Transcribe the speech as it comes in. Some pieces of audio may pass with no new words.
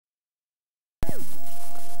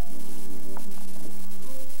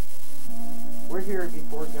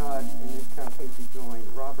something to join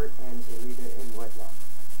Robert and Elleda in wedlock.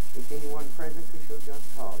 If anyone present who shall just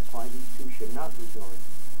cause why these two should not be joined,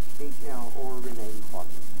 speak now or remain quiet.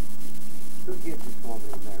 Who gives this woman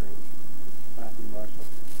in marriage? Matthew Marshall.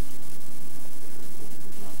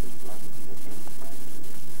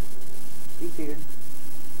 Be seated.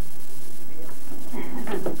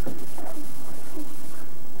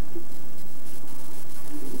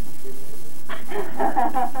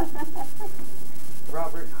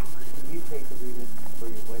 Robert, you take Elleda for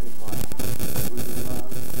your wedded wife. With your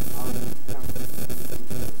love, honor, comfort, and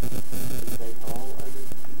peace. To take all others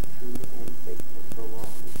to be true and faithful so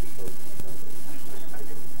long as you both love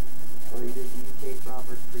others. Elleda, you take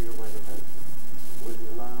Robert for your wedded husband. With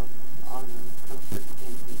your love, honor, comfort,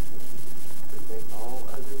 and peace. To take all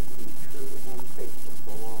others to be true and faithful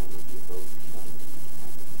so long as you both love others.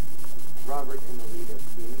 Robert and Elleda,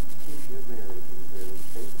 the institution of marriage is very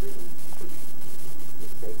sacred and sacred.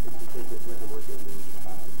 It's sacred because it was ordained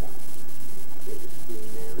by God. It was through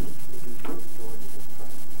marriage that he first joined with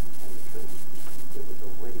Christ and the church. It was a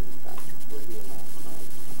wedding vow where he allowed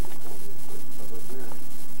Christ to perform his first public marriage.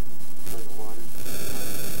 For the water,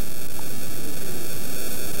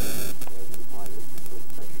 that is why it is so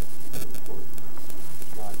special and important.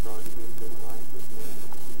 God brought it into the life of man.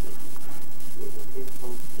 It was his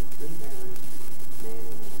hope that through marriage, man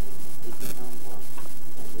and woman would become one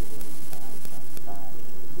and remain side by side in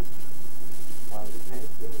peace. While it has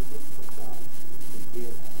been a gift of God, he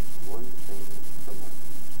did ask one thing from us.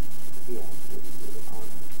 He asked that we would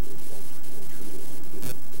honor, respect, and treat it in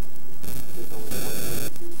peace. There's only one way to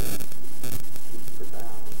do that. Keep the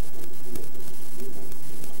vows and the commitments you make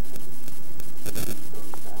to one another. And keep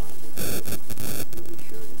those vows and commitments, you'll be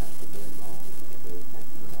sure to have a very long and a very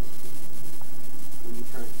happy life. Will you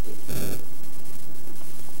turn to me?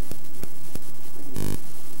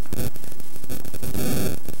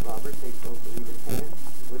 Robert, take both Elleda's hands,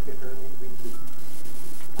 look at her, and repeat.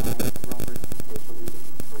 I, Robert, take Elleda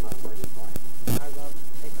for my wedded wife. I, Robert,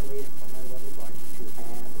 take Elleda for my wedded wife. To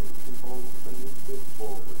have and to hold from this day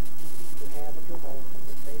forward. To have and to hold from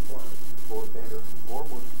this day forward. For better or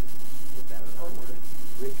worse. For better or worse.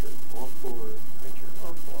 Richer or poorer. Richer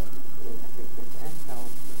or poorer. In sickness and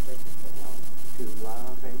health. In sickness and health. To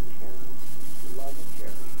love and cherish. To love and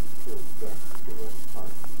cherish. Till death do us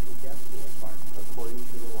part. To death do us part. According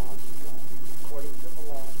to the laws of God. According to the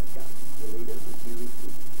laws of God. Elleda, would you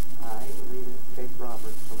repeat? I, Elleda, take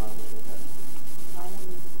Robert for my wedded husband. I,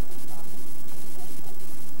 Elleda, take Robert for my wedded husband.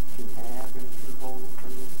 To have and to hold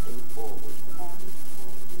from this day forward. To have and to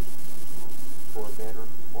hold from this day forward. For better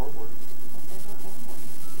or worse. For better or worse.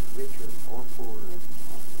 Richer or poorer. Richer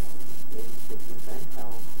or poorer. In sickness and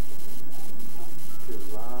health. To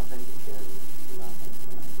love and cherish. To love and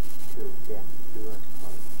cherish. Till death do us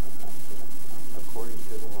part. According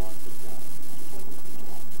to the laws of God. According to the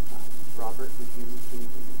laws of God. Robert, would you receive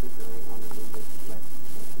and put your ring on Elleda's left hand?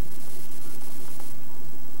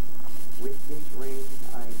 With this ring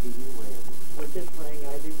I do you wed. With this ring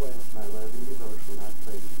I do wed. My love and devotion I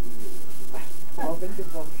pledge to you. Love and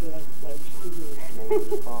devotion I pledge to you. In the name of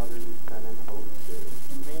the Father, the Son, and the Holy Spirit.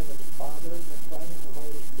 In the name of the Father, and the Son, and the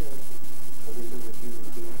Holy Spirit. Elleda, would you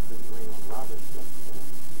receive and put the ring on Robert's left hand?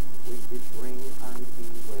 With this ring I do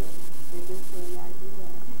you wed. With this ring I do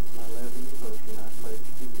wed. My love and devotion I pledge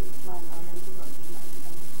to you. My love and devotion I pledge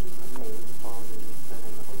to you. In the name of the Father, the Son,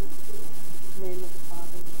 and the Holy Spirit. In the name of the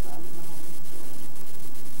Father, the Son, and the Holy Spirit.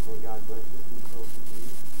 May God bless and keep both of you,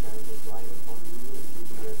 shine His light upon you, and give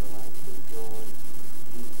you everlasting joy,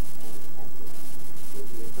 peace, and happiness. With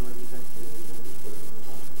the authority vested in you, the King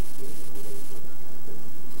of all, give the relation of husband,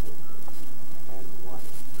 and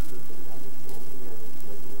wife, which in God is joined together,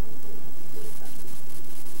 living in agreement for eternity.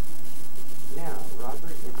 Now,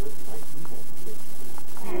 Robert, it looks like you have kissed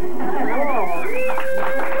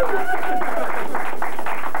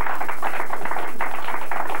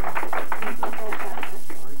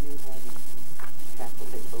Are you having chapel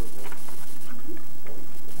take those up?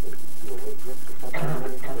 You'll wait just a couple of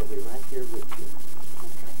minutes, they'll be right here with you.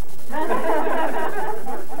 I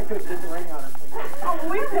could put the ring on her finger. Oh,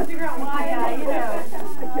 we couldn't figure out why, you know.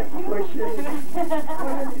 Push it. You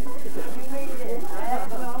made it.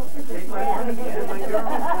 Well, Take my money, get my girl.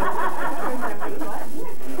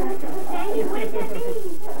 hey, you went to me.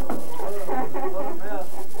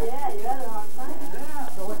 Yeah, you had a hard time.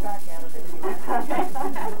 Throw it back at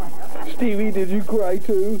her. Stevie, did you cry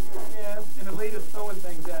too? Yes, and Elleda's throwing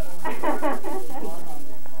things at her.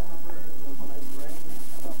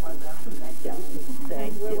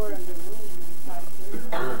 Thank you. We were in the room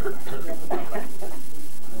inside.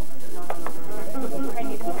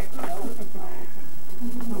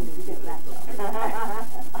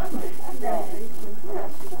 No.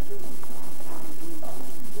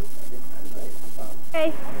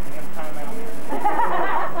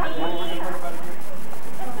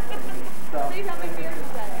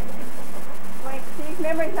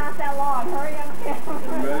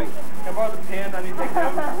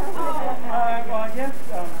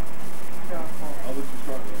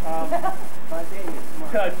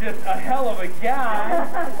 to just a hell of a guy.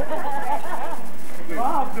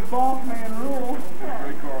 Bob, the boss man rules.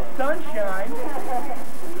 Sunshine.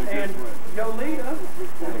 And Elleda.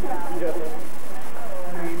 I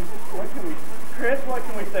mean, Chris, what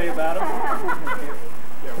can we say about him?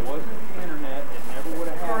 There wasn't the internet, it never would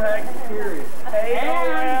have happened. Correct. Period.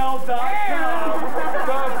 AOL.com.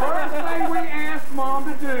 The first thing we asked Mom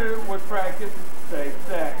to do was practice safe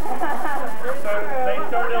sex. So they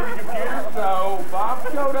started on the computer. So Bob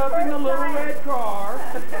showed up in the little red car,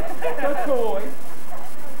 the toy,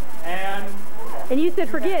 and you said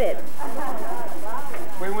forget it.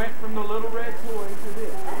 we went from the little red toy to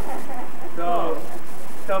this.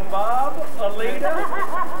 So Bob, Elleda,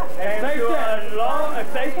 and Safe to a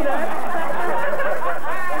safe sex.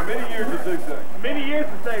 Many years of safe sex. Many years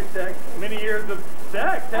of safe sex. Many years of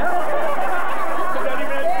sex. Hell. You don't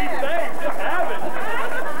even have to be safe. Just have it.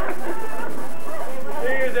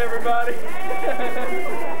 Cheers, everybody.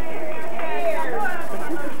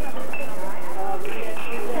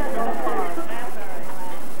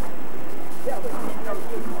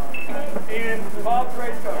 And Bob's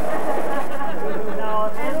race car.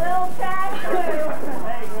 And little Chad too.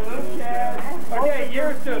 Hey, little Chad. Okay,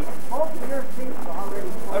 yours too. Most of your seats are already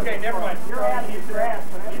full. Okay, never mind. You're out of your grass,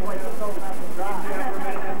 but anyway, just don't have to drive.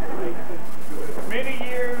 Many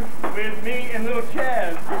years with me and little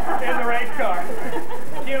Chad in the race car.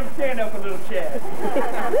 Jim, stand up for little Chad.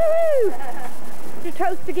 Woohoo! Your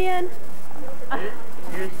toast again.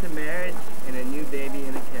 Here's to marriage and a new baby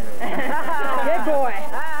in a carriage. Good boy.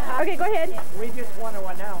 Okay, go ahead. We just want to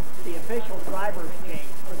announce the official driver's change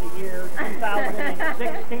for the year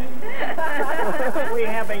 2016. We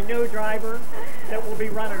have a new driver that will be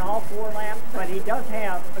running all 4 laps, but he does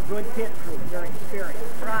have a good pit crew. They're experienced.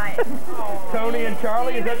 Right. Tony and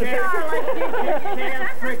Charlie, is that the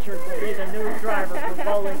Chance Pritchard will be the new driver for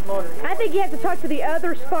Bowling Motors. I think you have to talk to the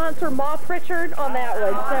other sponsor, Ma Pritchard, on that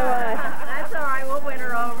one. So, That's all right. We'll win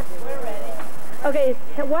her over. We're ready. okay,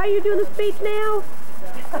 so why are you doing the speech now?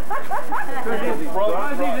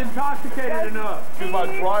 Because he's intoxicated enough. Because my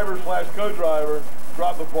driver/co-driver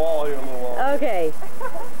dropped the ball here a little while. Okay.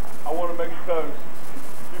 I want to make a toast.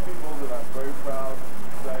 2 people that I'm very proud to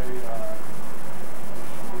say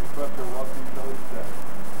express their love to each other today.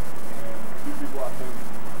 And 2 people I think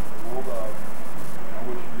the world of. I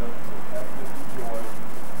wish you nothing but happiness and joy and a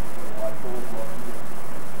life full of love and good.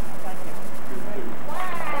 Thank you.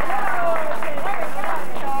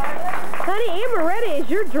 Honey, amaretto is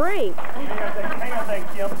your drink. Hang on,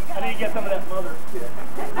 thanks, Jim. I need to get some of that mother shit.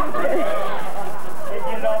 And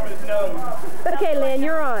get it off his nose. Okay, Lynn,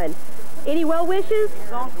 you're on. Any well wishes?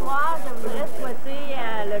 Bonsoir, je voudrais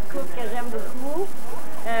souhaiter le couple que j'aime beaucoup.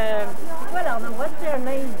 C'est quoi leur nom? What's their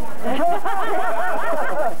name?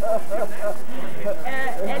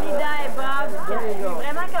 Elleda et Bob. Je suis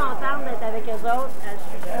vraiment contente d'être avec eux autres. Je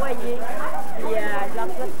suis choyée. Puis je leur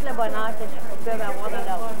souhaite tout le bonheur qu'ils peuvent avoir de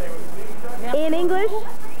leur vie. In English?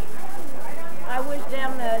 I wish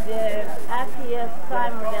them the happiest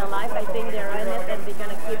time of their life. I think they're in it and they're going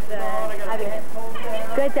to keep having it.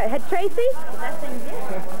 Good. Tracy? That's in it.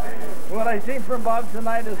 What I see from Bob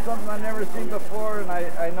tonight is something I've never seen before, and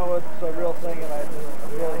I know it's a real thing, and I'm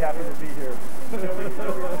really happy to be here.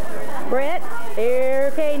 Brett?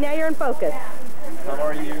 Okay, now you're in focus. How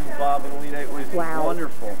are you, Bob and Elleda? It was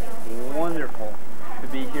wonderful, wonderful to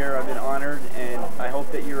be here. I've been honored, and I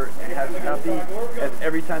hope that you're as happy as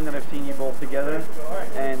every time that I've seen you both together.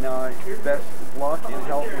 And best luck and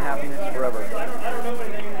health and happiness forever.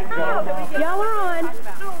 Y'all are on.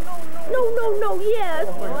 No, yes.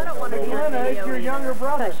 Well, I don't want to be on video. It's your younger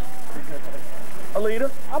brother.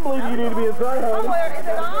 Elleda? I believe you need to be inside, honey. Where is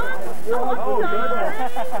it on? Oh,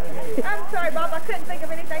 sorry. I'm sorry, Bob. I couldn't think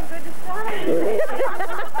of anything good to say.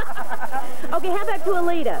 Okay, how about to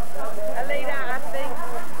Elleda? Elleda, I think.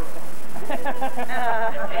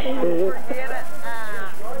 Forget it.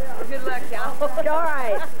 Good luck, y'all. All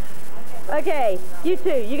right. Okay, you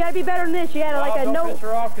two. You got to be better than this. You got to like a Don't no. piss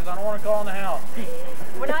her off because I don't want to call in the house.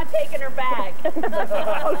 We're not taking her back.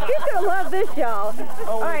 Oh, she's going to love this, y'all. Oh,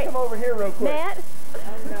 All right. come over here real quick. Matt?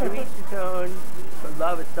 To each his own, but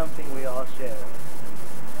love is something we all share.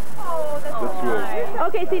 Oh, that's nice.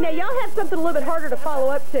 Okay, see, now y'all have something a little bit harder to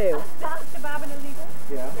follow up to. To Bob and Elleda?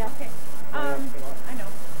 Yeah. Okay. I know.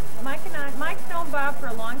 Mike's known Bob for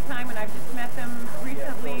a long time, and I've just met them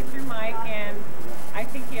recently through Mike, and I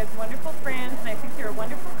think he has wonderful friends, and I think they're a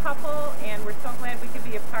wonderful couple, and we're so glad we could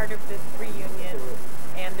be a part of this reunion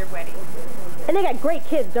and their wedding. And they got great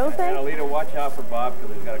kids, don't they? Elleda, watch out for Bob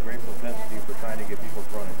because he's got a great propensity for trying to get people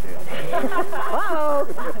thrown in jail. Uh-oh.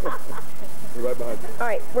 We're right behind you. All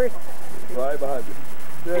right, where's... Right behind you.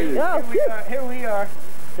 There you go. Here we are.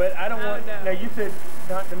 But I don't want, now you said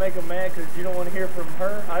not to make him mad because you don't want to hear from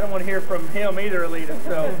her. I don't want to hear from him either, Elleda.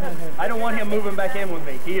 So I don't want him moving back in with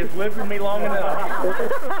me. He has lived with me long enough.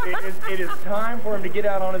 It is time for him to get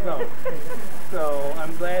out on his own. So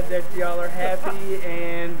I'm glad that y'all are happy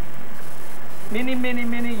and many, many,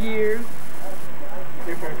 many years.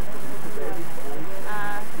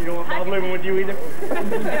 You don't want Bob living with you either?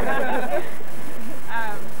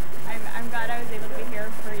 I'm glad I was able to be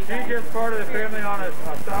here for you guys. She's just part of the family on a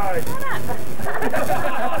side.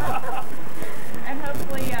 And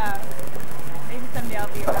hopefully, maybe someday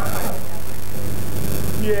I'll be around.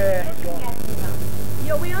 Yeah.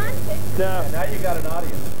 Yo, we on? No. Now you got an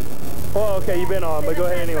audience. Well, okay, you've been on, but go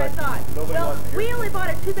ahead anyway. Well, we only bought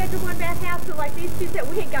a 2-bedroom, 1-bath house, so like these two that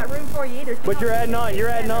we ain't got room for you either. But you're adding on. You're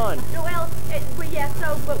adding on. No, well, yeah,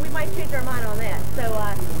 so, but we might change our mind on that. So,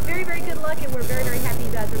 very, very good luck, and we're very, very happy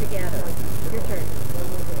you guys are together. Your turn.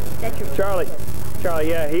 That's your turn. Charlie,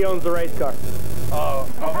 yeah, he owns the race car. Oh.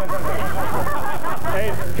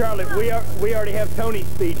 Hey, Charlie, we already have Tony's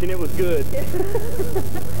speech, and it was good.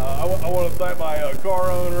 I want to thank my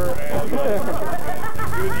car owner and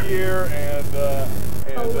Goodyear and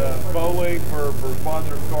Bowling for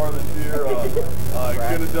sponsoring the car this year.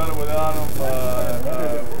 Couldn't have done it without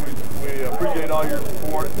them. We appreciate all your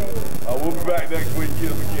support. We'll be back next week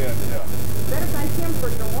if we can. Yeah. Better thank him for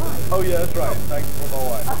your wife. Oh yeah, that's right. Thank you for my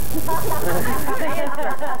wife.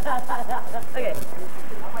 Okay.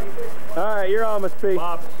 All right, you're on, Miss P.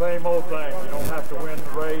 Bob, same old thing. You don't have to win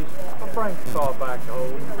the race. Bring the car back to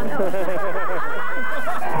home.